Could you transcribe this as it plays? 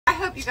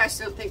hope you guys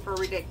don't think we're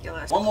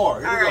ridiculous. One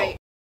more. Here we go.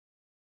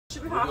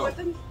 Should we hop with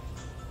them?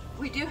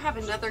 We do have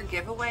another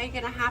giveaway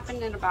going to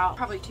happen in about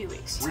probably 2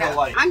 weeks. Real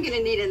light. I'm going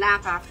to need a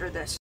nap after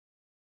this.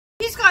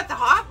 He's got the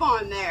hop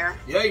on there.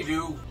 Yeah, you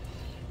do.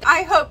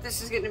 I hope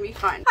this is going to be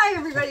fun. Hi,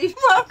 everybody.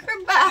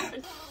 Welcome back.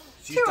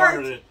 She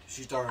started it.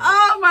 She started it.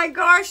 Oh, my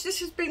gosh. This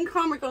has been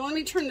comical. Let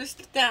me turn this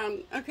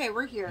down. Okay,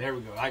 we're here. There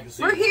we go. I can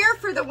see We're here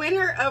for the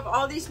winner of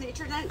all these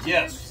NaturDent tubes.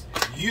 Yes.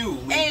 You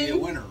may be a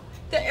winner.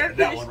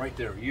 That one right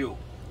there. You.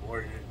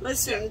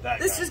 Listen,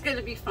 this is going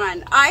to be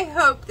fun. I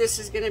hope this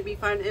is going to be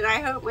fun, and I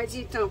hope my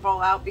teeth don't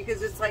fall out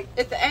because it's like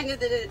at the end of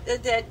the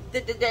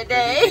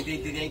day.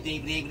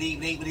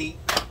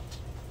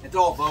 It's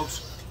all,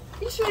 folks.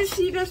 You should have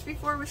seen us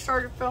before we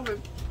started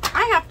filming.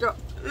 I have to.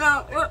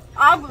 No,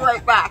 I'll be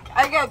right back.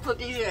 I got to put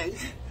these in.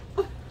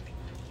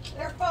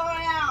 They're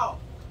falling out.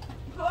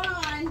 Hold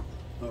on.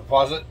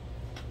 Pause it.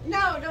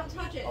 No, don't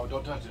touch it. Oh,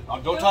 don't touch it.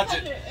 Oh, don't touch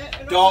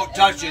it. Don't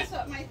touch it. Mess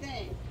up my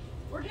thing.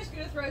 We're just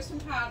going to throw some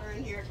powder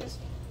in here because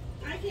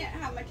I can't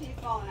have my teeth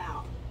falling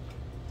out.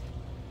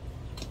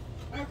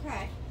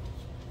 Okay.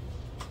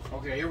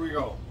 Okay, here we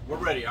go. We're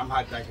ready. I'm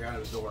hiding back here out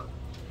of the door.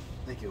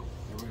 Thank you.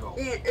 Here we go.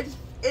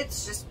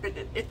 It's just been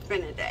a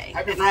day.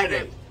 Happy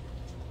Friday.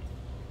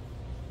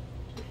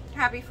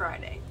 Happy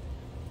Friday.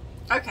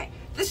 Okay,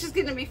 this is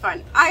going to be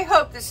fun. I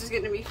hope this is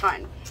going to be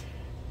fun.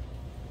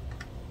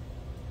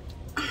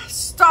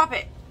 Stop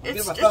it. It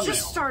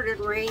just started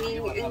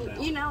raining,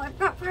 and you know, I've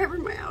got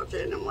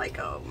fibromyalgia, and I'm like,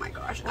 oh my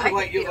gosh. It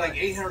was like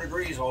 800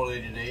 degrees all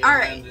day today. All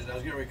right. And I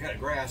was getting ready to cut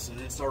grass, and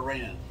it started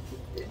raining.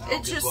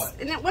 And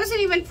it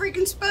wasn't even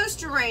freaking supposed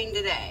to rain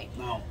today.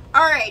 No.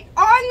 All right,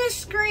 on the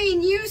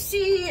screen, you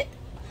see,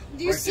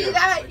 do you see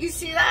that? Right. You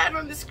see that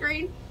on the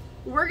screen?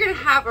 We're gonna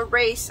have a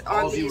race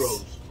on all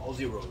zeros,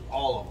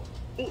 all of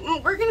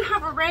them. We're gonna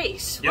have a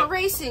race. Yep. We're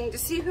racing to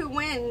see who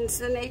wins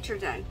the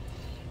NaturDent,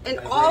 and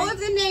all of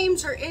the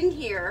names are in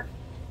here.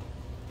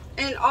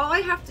 And all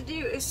I have to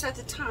do is set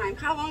the time.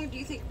 How long do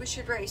you think we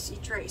should race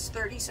each race?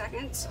 30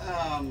 seconds?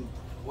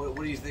 What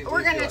do you think?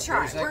 We're going to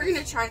try. We're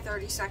going to try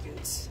 30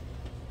 seconds.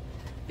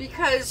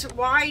 Because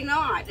why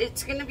not?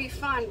 It's going to be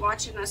fun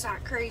watching us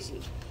act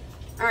crazy.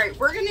 All right,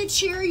 we're going to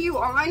cheer you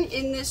on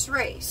in this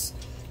race.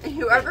 And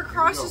whoever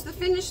crosses the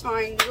finish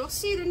line, you'll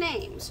see the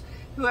names.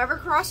 Whoever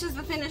crosses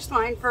the finish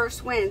line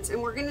first wins.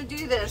 And we're going to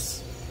do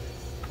this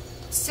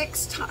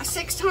six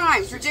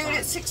times. We're doing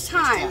it six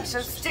times, so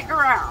stick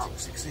around.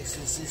 Six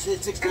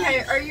times.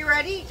 Okay, are you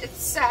ready?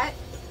 It's set.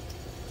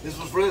 This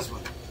was for this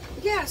one.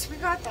 Yes, we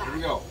got that. Here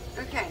we go.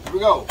 Okay. Here we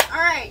go. All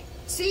right.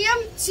 See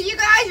them? See you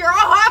guys? You're all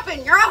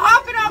hopping. You're all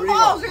hopping on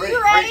balls. Are you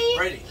ready?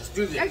 Ready. Let's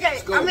do this. Okay,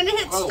 Let's go. I'm going to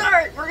hit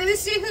start. We're going to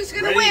see who's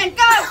going to win.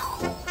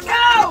 Go!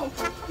 Go!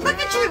 Look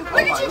at you.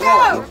 Look at you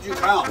go. Look at you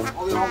bounce.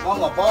 Oh, they're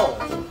on the balls.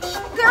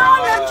 They're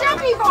on the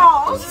jumpy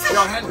balls.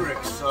 Michelle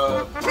Hendricks.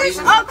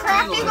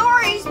 Crafty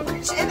Lori's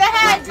in the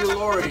head. Crafty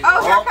Lori.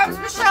 Oh, here comes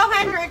Michelle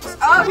Hendricks.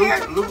 Oh, here.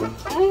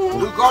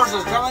 Lou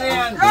Garza's coming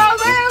in. Oh,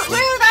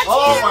 Lou, that's you.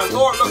 Oh, my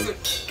Lord, look at.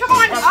 Come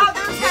on. Oh,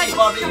 there's Head. Come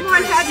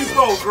on, Head. You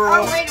go,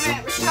 girl. Oh, wait a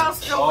minute. Michelle's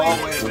still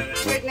wait winning. a minute.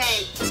 Good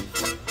name.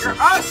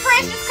 Oh,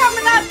 Trish is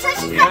coming up.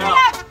 Trish is coming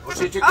up. Well,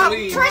 she took the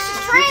lead. Trish.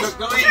 She took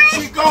the lead.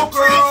 She go,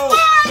 girl.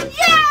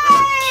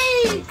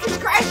 Yay!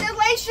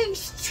 Congratulations,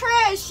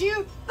 Trish.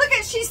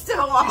 She's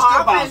still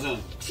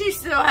hopping. She's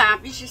still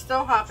happy. She's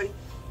still hopping.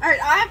 All right,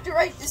 I have to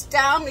write this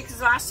down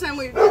because last time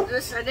we did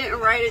this, I didn't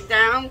write it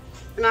down,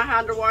 and I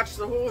had to watch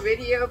the whole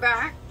video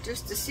back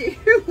just to see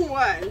who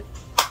won.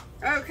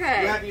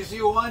 Okay. You happy to see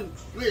who won?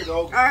 Here you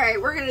go. All right,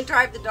 we're gonna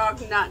drive the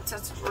dog nuts.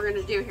 That's what we're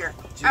gonna do here.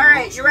 All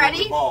right, you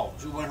ready? She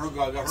won her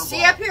ball.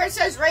 See up here, it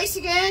says race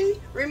again.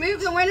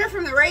 Remove the winner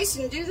from the race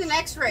and do the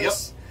next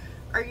race.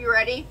 Yep. Are you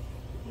ready?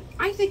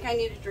 I think I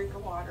need a drink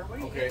of water. What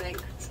do you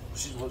think?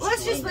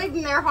 Let's just leave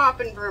them there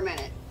hopping for a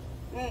minute.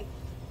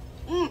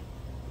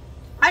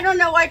 I don't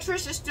know why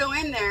Trish is still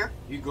in there.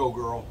 You go,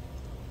 girl.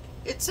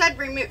 It said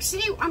remove.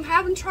 See, I'm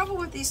having trouble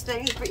with these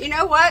things, but you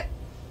know what?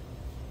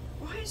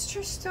 Why is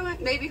Trish still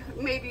in? Maybe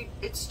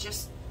it's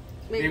just.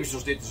 Maybe she'll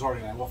stay at the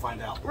starting line. We'll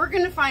find out. We're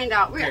gonna find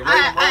out. Okay,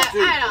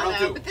 I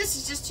don't know, but this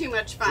is just too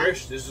much fun.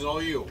 Trish, this is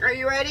all you. Are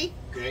you ready?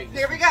 Okay.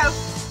 Here we go.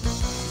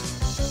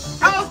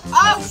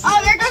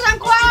 Oh, there goes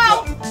Uncle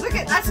Al. Look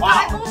at that's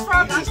Michael's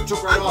from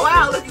Uncle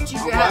Al. Look at you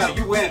go. Wow,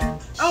 you win.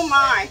 Oh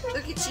my,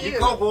 look at you. You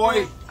go,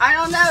 boy. I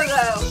don't know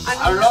though. I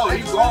don't know.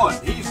 He's going.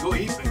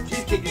 He's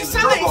kicking in the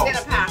turbo. Somebody's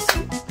gonna pass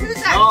him. Who's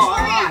that? No,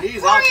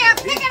 he's out there.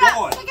 Pick it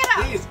up. Pick it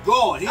up. He's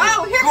going. He's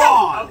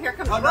gone. Here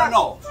comes Brooke.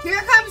 No.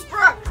 Here comes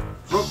Brooke.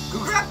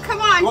 Brooke, come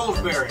on.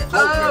 Roseberry.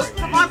 Oh,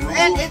 come on.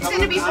 And it's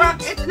gonna be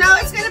Brooke. It's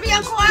gonna be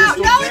Uncle Al.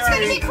 No, it's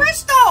gonna be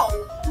Crystal.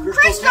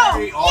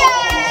 Crystal.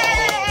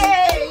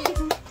 Yay!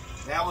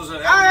 That was a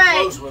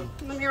close one.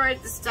 Let me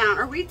write this down.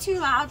 Are we too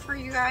loud for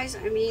you guys?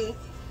 I mean,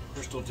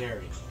 Crystal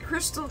Terry.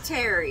 Crystal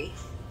Terry.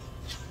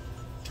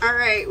 All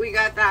right, we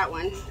got that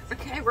one.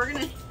 Okay, we're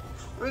gonna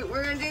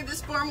do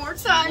this 4 more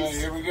times. Okay,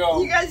 here we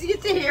go. You guys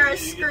get to hear us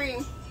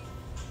scream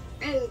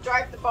and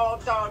drive the ball,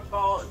 dog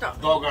ball.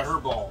 Dog got her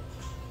ball.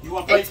 You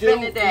want to play It's too?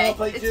 been a day. You want to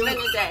play It's too? been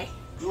a day.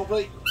 You want to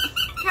play?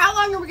 How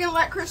long are we going to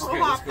let Crystal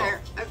hop let's go.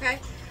 there? Okay.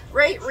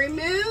 Right,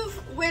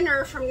 remove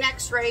winner from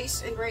next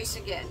race and race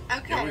again.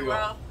 Okay,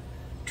 well,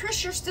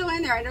 Trish, you're still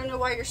in there. I don't know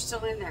why you're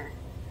still in there.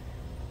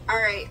 All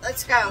right,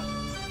 let's go.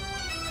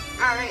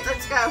 All right,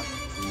 let's go.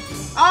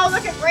 Oh,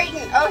 look at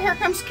Brayden. Oh, here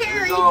comes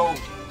Carrie.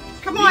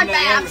 Come on,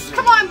 Babs.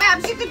 Come on,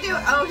 Babs. You can do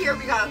it. Oh, here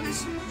we go.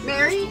 Who's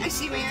Mary? I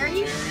see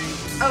Mary.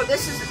 Oh,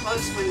 this is a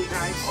close one, you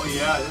guys. Oh,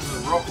 yeah, this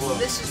is real close.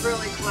 This is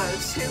really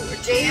close. Who?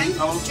 Jan?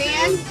 Oh,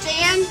 Jan.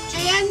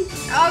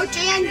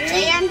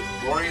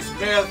 Gloria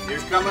Smith,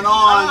 here's coming on.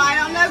 Oh, I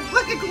don't know.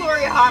 Look at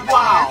Gloria hopping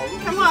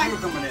there. Come on.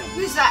 Coming in.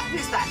 Who's that?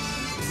 Who's that?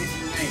 What's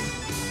your name?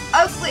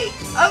 Oakley.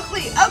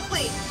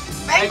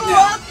 Bagel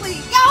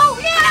Oakley. Oh,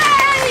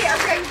 yay!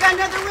 Okay, we got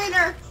another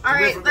winner. All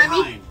right,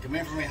 Come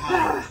in from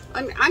behind.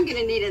 I'm going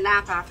to need a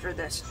nap after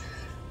this.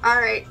 All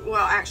right.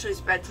 Well, actually, it's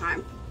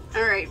bedtime.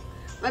 All right.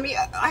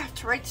 I have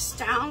to write this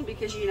down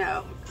because, you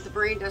know, the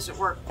brain doesn't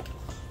work.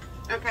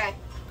 Okay,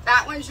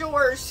 that one's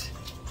yours.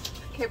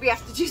 Okay, we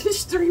have to do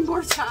this 3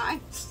 more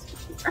times.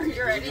 Are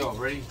you ready? Here we go,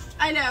 ready?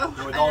 I know.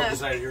 We're all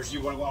decided here, so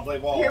you want to play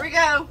ball. Here we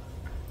go.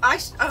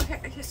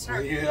 Okay,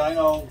 start. Yeah, I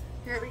know.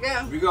 Here we go.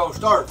 Here we go,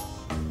 start.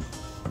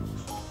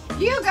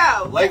 You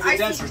go. Leavittsburgh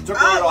dentures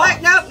took right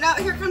off. No,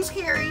 here comes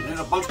Carrie. There's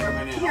a bunch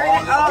coming in. Here,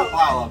 There's a whole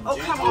pile of them. Oh,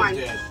 come on.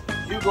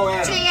 You go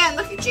ahead. Jan,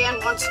 look at Jan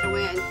wants to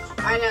win.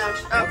 I know.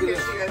 Oh, here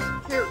she goes.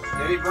 Here.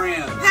 Debbie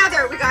Brand.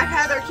 Heather, we got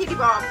Heather, Kitty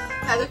Bob.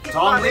 Heather, Kitty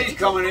Bob. Tom Lee's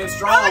coming in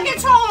strong. Oh, look at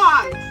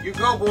Tom. You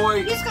go,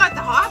 boy. He's got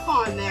the hop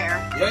on there.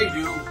 Yeah,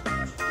 you do.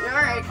 All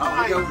right, come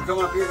on. We're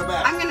coming up here in the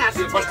back. I'm going to have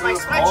to take my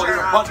sweatshirt off. Oh, there's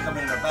a off. bunch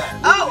coming in the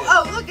back.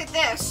 Oh, look at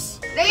this.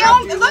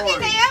 Naomi, look at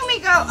Naomi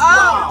go. Oh.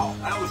 Wow,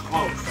 that was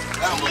close.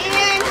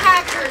 Jan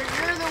Hacker,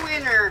 you're the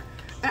winner.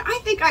 And I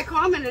think I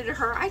commented to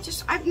her.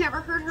 I've never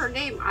heard her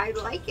name. I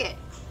like it.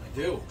 I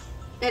do.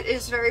 It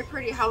is very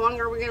pretty. How long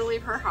are we going to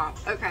leave her hop?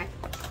 Okay.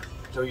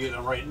 So you're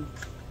getting writing.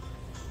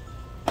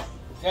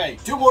 Okay,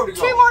 2 more to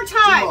go. 2 more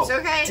times,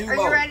 okay? Are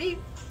you ready?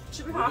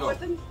 Should we Here we hop go. with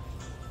him?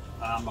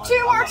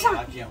 2 more times.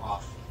 I can't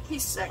hop.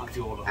 He's sick. I'm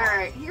too old to hop. All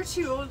right, you're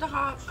too old to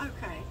hop?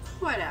 Okay,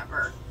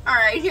 whatever. All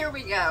right, here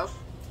we go.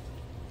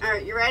 All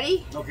right, you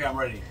ready? Okay, I'm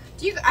ready.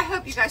 I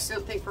hope you guys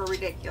don't think we're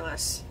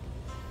ridiculous.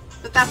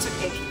 But that's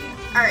okay if you do.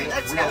 All right,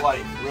 let's go. Real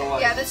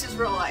life. Yeah, this is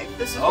real life.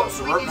 This is what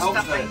we do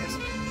stuff like this.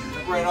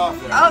 Right off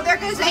there. Oh, there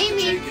goes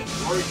Amy.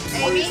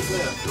 Amy?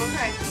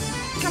 Okay.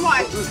 Come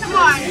on.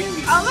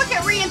 Oh, look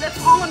at Randa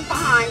falling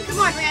behind. Come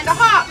on, Randa,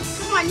 hop.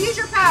 Come on, use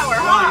your power.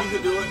 Hop. You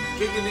can do it.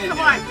 Kick it in. Come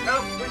on.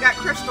 Oh, we got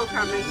Crystal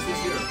coming.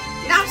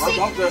 Now see,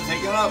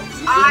 take it up.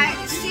 I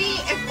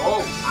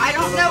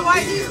don't know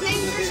why these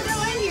names are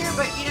still in here,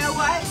 but you know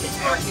what? It's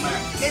working.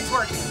 It's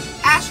working.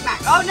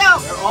 Ashmack. Oh no.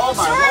 Oh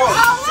my Lord.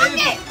 Oh, look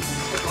it.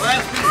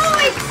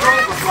 Holy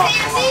crap,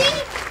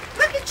 Sandy.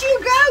 Look at you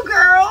go,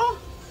 girl.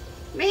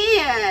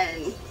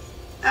 Man.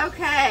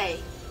 Okay.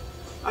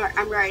 All right,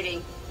 I'm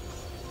writing.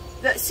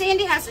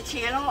 Sandy has a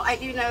channel. I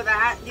do know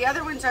that. The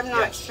other ones I'm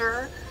not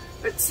sure.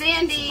 But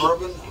Sandy.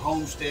 Suburban,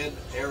 Homestead,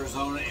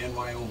 Arizona, and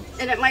Wyoming.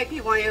 And it might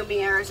be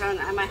Wyoming, Arizona.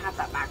 I might have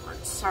that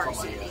backwards. Sorry,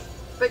 Sandy.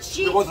 But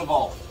she. It was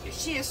evolved.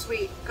 She is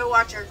sweet. Go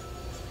watch her.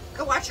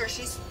 Go watch her.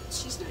 She's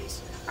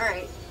nice. All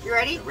right. You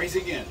ready? Race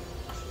again.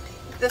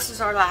 This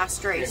is our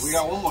last race. Okay, we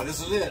got 1 more. This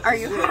is it. Are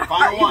you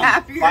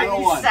happy? Or are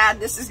you sad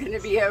this is going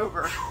to be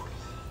over?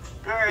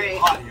 All right.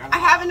 I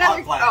have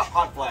another.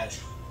 Hot flash.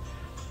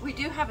 We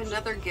do have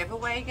another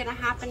giveaway going to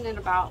happen in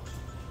about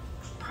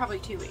probably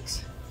 2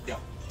 weeks. Yeah.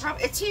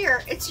 It's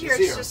here. It's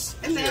just,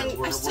 and then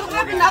I still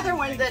have another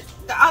one the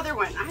other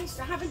one. I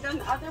still haven't done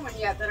the other one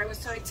yet that I was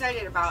so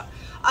excited about.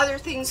 Other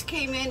things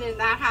came in and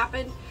that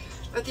happened,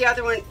 but the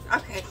other one.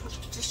 Okay,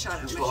 just shut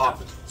up, Michelle.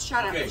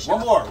 Shut up. Okay, Michelle.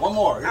 one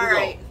more. Here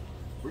we go.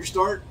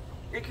 Restart.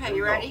 Okay,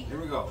 you ready? Here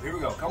we go.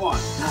 Come on.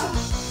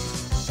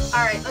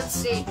 All right, let's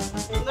see.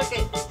 Look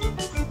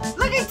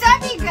at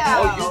Debbie go.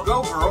 Oh, you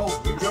go, girl.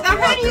 Now,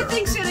 who do you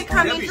think's gonna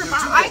come in from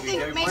behind? I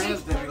think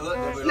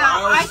maybe. No,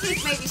 I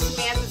think maybe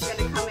Samantha's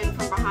gonna come in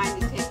from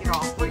behind and take it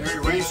off. Mary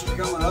Race is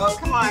coming up.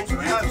 Come on,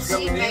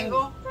 see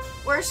Bengal.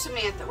 Where's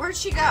Samantha? Where'd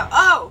she go?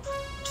 Oh,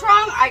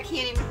 Trong. I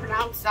can't even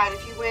pronounce that.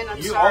 If you win,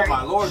 I'm sorry. Oh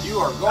my Lord, you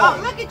are going. Oh,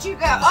 look at you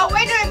go. Oh,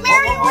 wait a minute,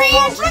 Mary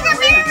Reed. Look at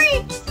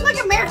Mary. Look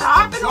at Mary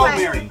hopping away. Go,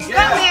 Mary.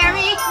 Go,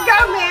 Mary. Go,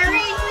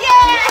 Mary.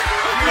 Yeah.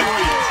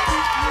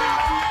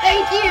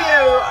 Thank you.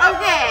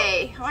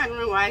 Okay. Oh, I don't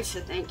know why I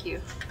said thank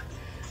you.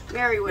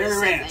 Mary would have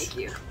said thank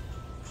you.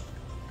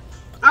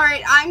 All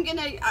right, I'm going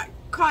to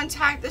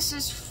contact, this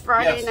is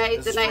Friday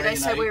night, the night I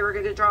said we were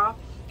going to draw.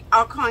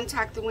 I'll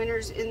contact the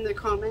winners in the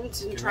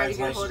comments and try to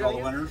get a hold of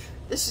you.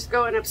 This is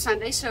going up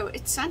Sunday, so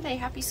it's Sunday.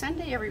 Happy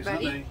Sunday,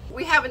 everybody. Sunday.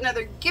 We have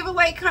another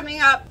giveaway coming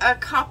up, a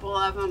couple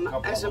of them,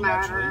 as a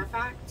matter of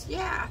fact.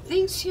 Yeah,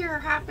 things here are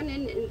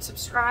happening, and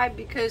subscribe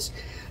because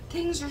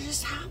things are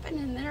just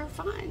happening that are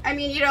fun. I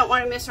mean, you don't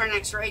want to miss our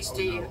next race,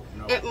 do you?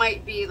 No. It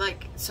might be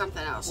like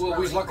something else. Well,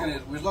 we was looking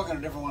at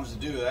different ones to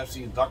do. I've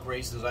seen duck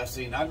races.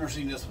 I've never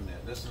seen this one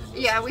yet. This is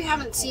we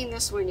haven't seen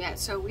this one yet,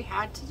 so we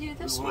had to do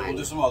this one. We'll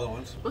do some other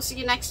ones. We'll see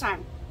you next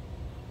time.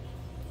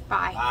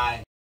 Bye.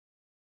 Bye.